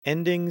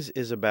Endings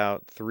is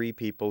about three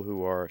people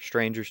who are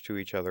strangers to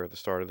each other at the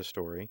start of the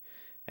story,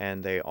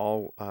 and they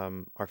all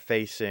are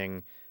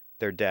facing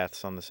their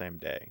deaths on the same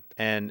day.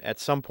 And at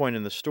some point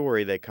in the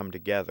story, they come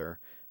together,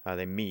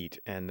 they meet,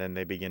 and then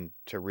they begin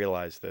to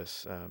realize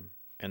this,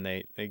 and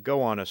they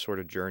go on a sort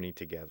of journey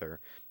together.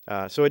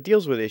 So it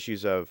deals with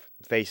issues of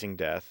facing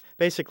death.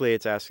 Basically,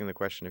 it's asking the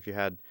question, if you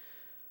had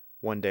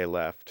one day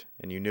left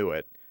and you knew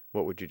it,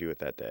 what would you do with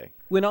that day?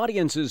 When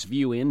audiences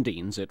view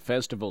Endings at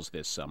festivals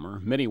this summer,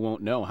 many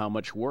won't know how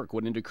much work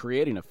went into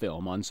creating a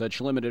film on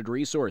such limited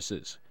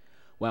resources.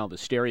 While the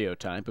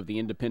stereotype of the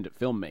independent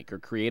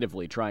filmmaker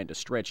creatively trying to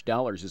stretch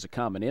dollars is a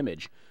common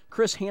image,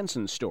 Chris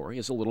Hansen's story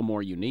is a little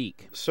more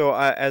unique. So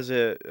as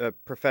a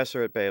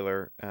professor at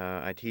Baylor,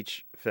 I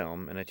teach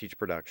film and I teach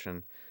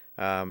production.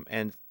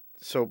 And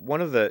so one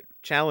of the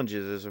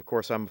challenges is, of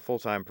course, I'm a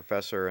full-time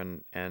professor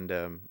and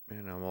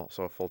I'm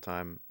also a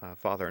full-time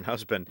father and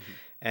husband.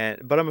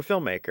 But I'm a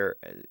filmmaker.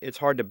 It's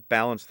hard to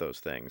balance those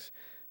things.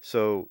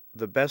 So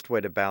the best way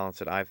to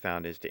balance it, I've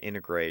found, is to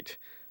integrate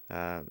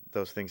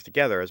those things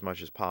together as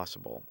much as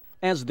possible.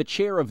 As the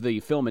chair of the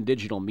Film and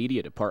Digital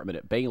Media Department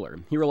at Baylor,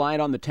 he relied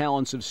on the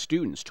talents of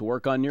students to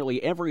work on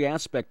nearly every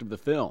aspect of the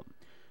film.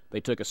 They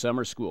took a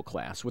summer school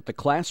class, with the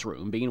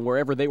classroom being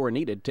wherever they were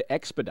needed to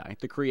expedite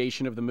the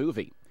creation of the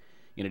movie.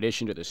 In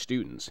addition to the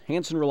students,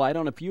 Hansen relied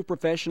on a few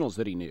professionals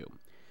that he knew.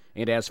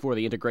 And as for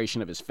the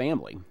integration of his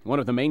family, one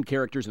of the main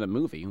characters in the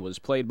movie was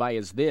played by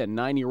his then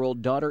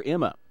 9-year-old daughter,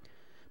 Emma.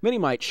 Many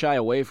might shy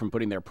away from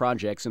putting their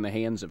projects in the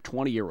hands of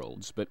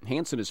 20-year-olds, but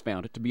Hansen has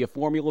found it to be a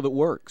formula that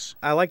works.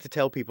 I like to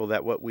tell people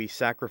that what we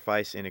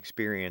sacrifice in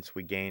experience,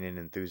 we gain in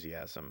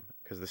enthusiasm,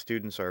 because the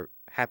students are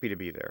happy to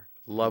be there,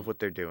 love what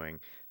they're doing.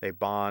 They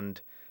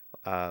bond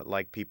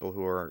like people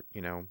who are,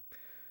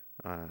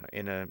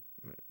 in a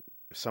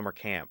summer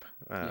camp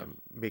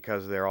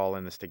because they're all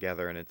in this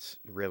together, and it's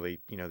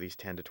really, these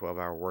 10 to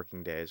 12-hour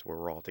working days where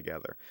we're all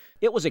together.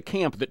 It was a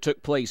camp that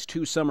took place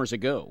 2 summers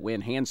ago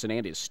when Hansen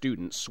and his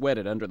students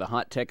sweated under the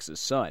hot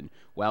Texas sun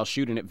while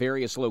shooting at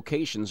various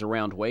locations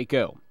around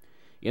Waco.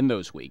 In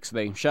those weeks,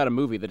 they shot a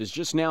movie that is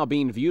just now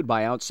being viewed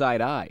by outside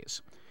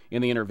eyes.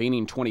 In the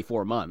intervening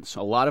 24 months,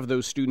 a lot of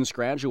those students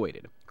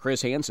graduated.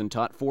 Chris Hansen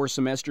taught 4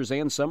 semesters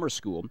and summer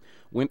school,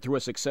 went through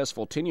a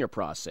successful tenure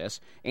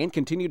process, and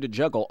continued to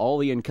juggle all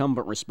the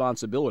incumbent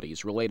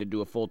responsibilities related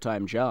to a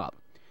full-time job.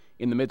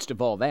 In the midst of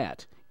all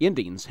that,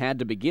 Endings had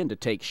to begin to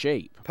take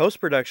shape.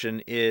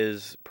 Post-production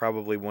is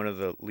probably one of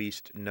the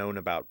least known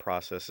about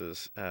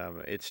processes.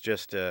 It's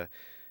just,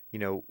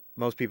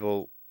 most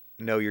people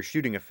know you're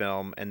shooting a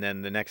film, and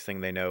then the next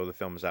thing they know, the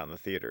film is out in the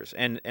theaters.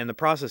 And the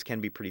process can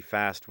be pretty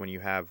fast when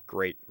you have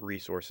great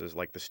resources,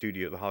 like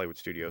the Hollywood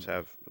studios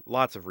have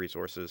lots of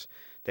resources.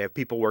 They have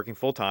people working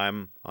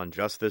full-time on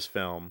just this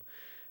film.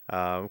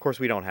 Of course,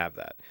 we don't have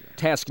that.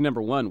 Task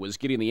number 1 was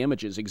getting the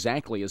images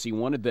exactly as he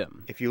wanted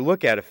them. If you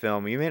look at a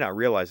film, you may not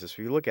realize this, but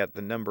if you look at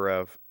the number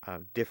of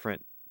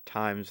different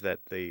times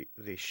that the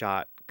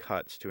shot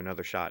cuts to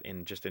another shot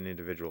in just an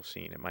individual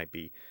scene, it might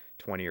be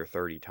 20 or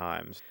 30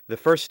 times. The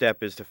first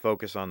step is to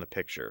focus on the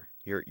picture.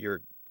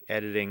 You're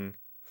editing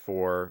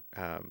for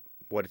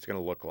what it's going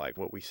to look like.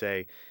 What we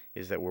say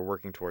is that we're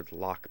working towards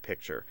lock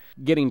picture.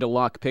 Getting to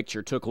lock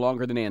picture took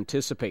longer than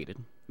anticipated.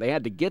 They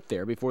had to get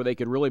there before they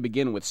could really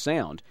begin with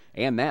sound,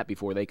 and that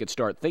before they could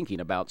start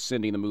thinking about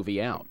sending the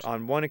movie out.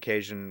 On one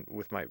occasion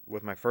with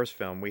my first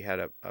film, we had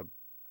a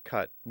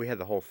cut. We had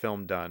the whole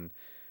film done.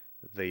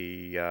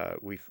 We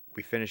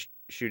finished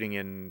shooting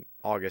in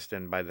August,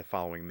 and by the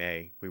following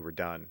May, we were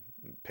done.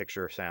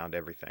 Picture, sound,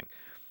 everything.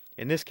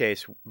 In this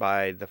case,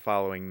 by the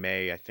following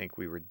May, I think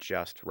we were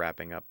just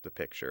wrapping up the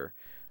picture.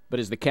 But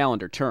as the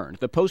calendar turned,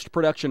 the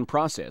post-production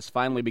process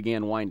finally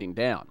began winding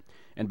down,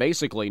 and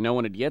basically no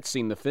one had yet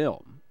seen the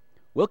film.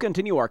 We'll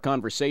continue our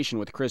conversation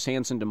with Chris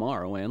Hansen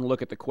tomorrow and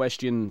look at the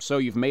question, so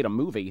you've made a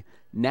movie,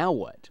 now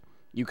what?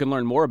 You can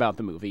learn more about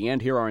the movie and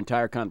hear our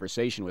entire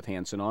conversation with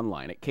Hansen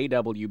online at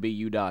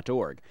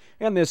kwbu.org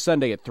and this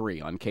Sunday at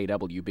 3 on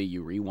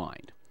KWBU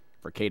Rewind.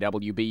 For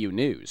KWBU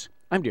News,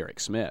 I'm Derek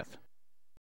Smith.